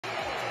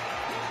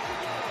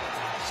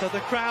So the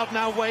crowd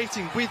now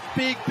waiting with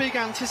big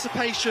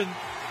anticipation.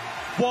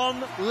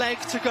 One leg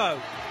to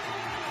go.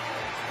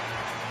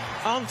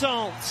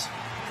 Andante,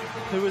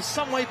 who was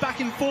some way back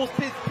in 4th,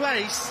 5th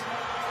place,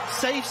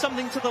 saved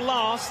something to the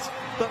last,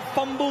 but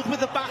fumbled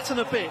with the baton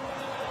a bit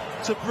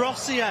to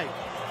Brossier.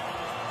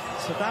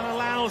 So that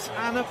allows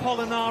Anna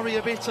Pollinari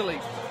of Italy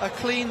a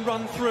clean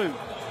run through.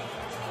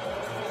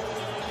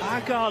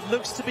 Agard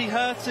looks to be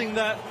hurting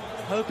there.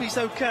 Hope he's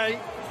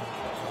okay.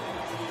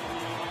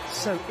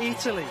 So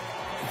Italy,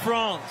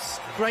 France,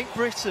 Great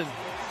Britain,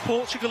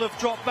 Portugal have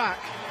dropped back,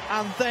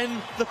 and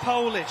then the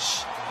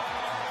Polish.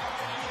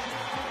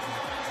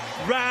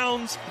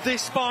 Round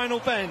this final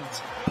bend.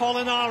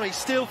 Pollinari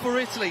still for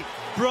Italy,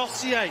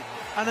 Brossier,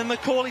 and then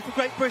Macaulay for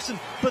Great Britain.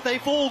 But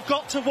they've all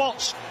got to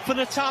watch for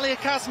Natalia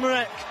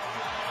Kaczmarek.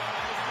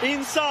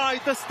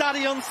 Inside the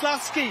Stadion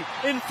Slaski,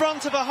 in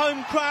front of a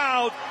home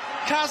crowd.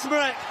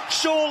 Kaczmarek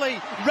surely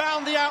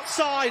round the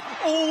outside,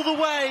 all the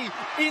way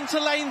into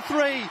lane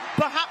 3.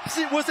 Perhaps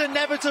it was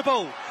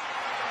inevitable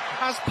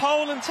as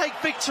Poland take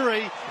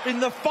victory in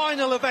the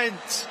final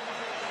event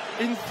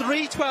in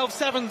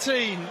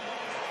 3:12.17.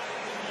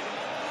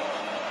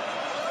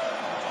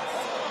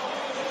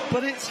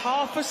 But it's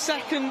half a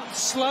second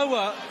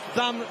slower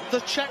than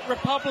the Czech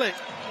Republic.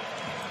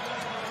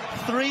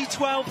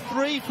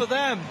 3:12.3 for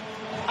them.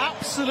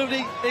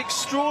 Absolutely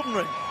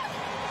extraordinary.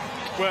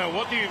 Well,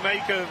 what do you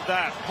make of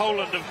that?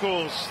 Poland, of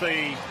course,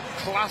 the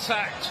class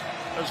act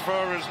as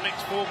far as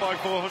mixed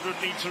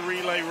 4x400m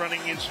relay running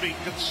is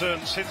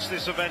concerned since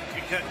this event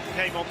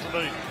came onto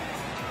the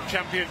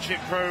championship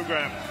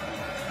programme.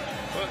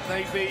 But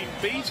they've been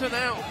beaten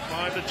out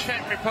by the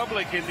Czech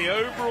Republic in the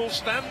overall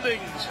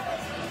standings.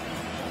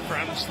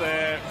 France,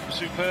 their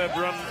superb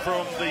run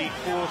from the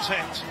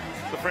quartet,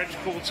 the French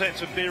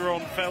quartet of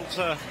Biron,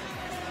 Felter,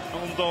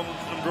 Andon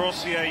and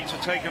Brossier to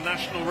take a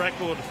national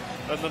record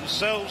and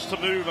themselves to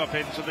move up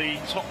into the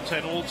top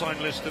 10 all-time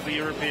list of the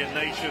European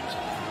nations.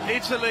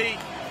 Italy,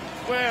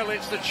 well,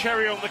 it's the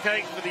cherry on the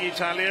cake for the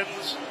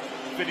Italians,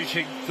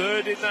 finishing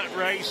 3rd in that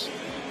race.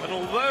 And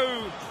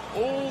although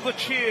all the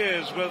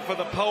cheers were for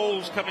the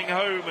Poles coming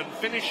home and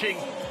finishing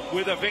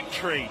with a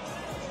victory,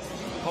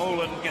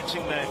 Poland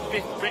getting their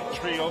 5th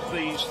victory of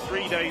these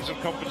 3 days of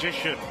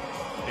competition.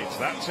 It's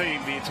that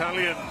team, the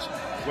Italians,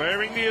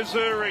 wearing the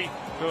Azzurri,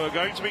 who are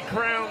going to be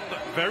crowned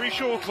very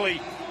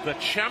shortly the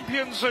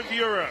champions of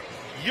Europe,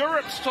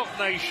 Europe's top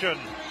nation.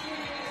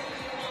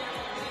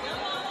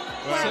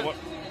 Well,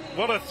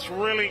 what a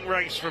thrilling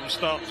race from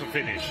start to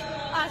finish.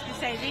 I was going to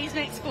say, these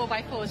mixed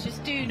 4x4s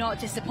just do not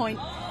disappoint.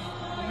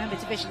 Remember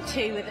Division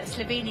 2 with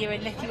Slovenia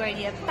and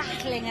Lithuania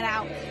battling it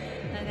out,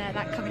 and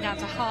that coming down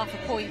to half a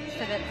point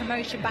for the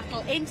promotion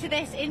battle into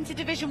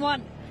Division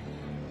 1.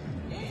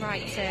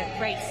 Right,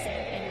 race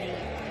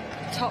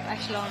in the top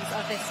echelons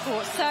of this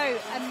sport. So,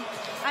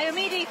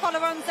 Ayomide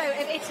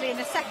Foloronzo of Italy in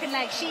the second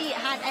leg, she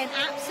had an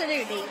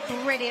absolutely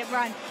brilliant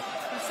run.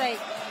 I'll say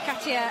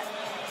Katia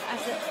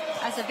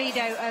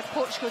Azevedo of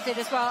Portugal did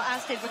as well,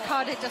 as did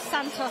Ricardo dos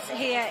Santos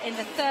here in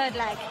the third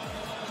leg.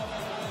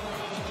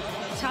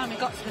 By the time we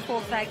got to the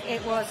fourth leg,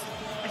 it was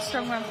a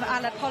strong run from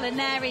Anna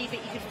Pollinari,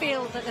 but you could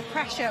feel that the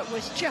pressure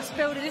was just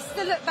building. This is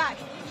the look back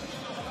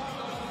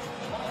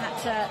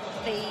at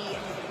the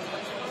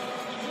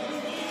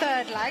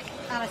third leg.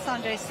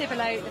 Alessandro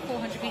Cibolo, the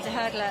 400-metre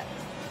hurdler,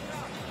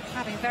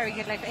 having a very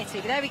good leg for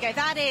Italy. But there we go,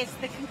 that is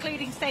the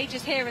concluding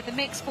stages here of the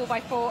mixed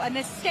 4x4, and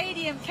the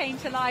stadium came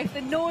to life.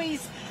 The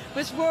noise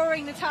was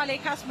roaring. Natalia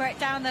Kaczmarek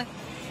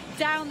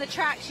down the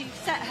track. She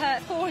set her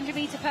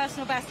 400-metre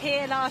personal best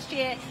here last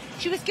year.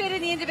 She was good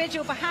in the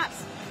individual,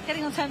 perhaps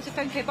getting on terms with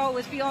Femke Bol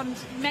was beyond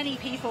many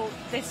people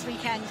this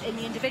weekend in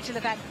the individual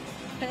event.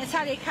 But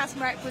Natalia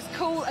Kaczmarek was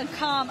cool and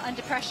calm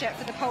under pressure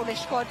for the Polish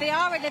squad. They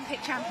are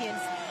Olympic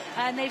champions,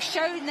 and they've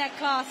shown their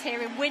class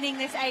here in winning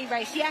this A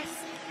race. Yes,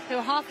 they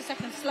were half a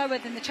second slower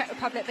than the Czech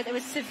Republic, but there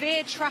was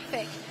severe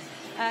traffic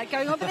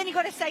going on. But then you've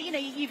got to say, you know,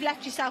 you've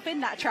left yourself in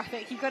that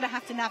traffic. You've got to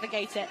have to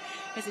navigate it.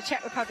 Because the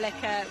Czech Republic,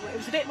 it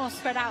was a bit more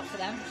spread out for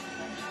them.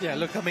 Yeah,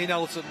 look, I mean,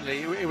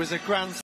 ultimately, it was a grand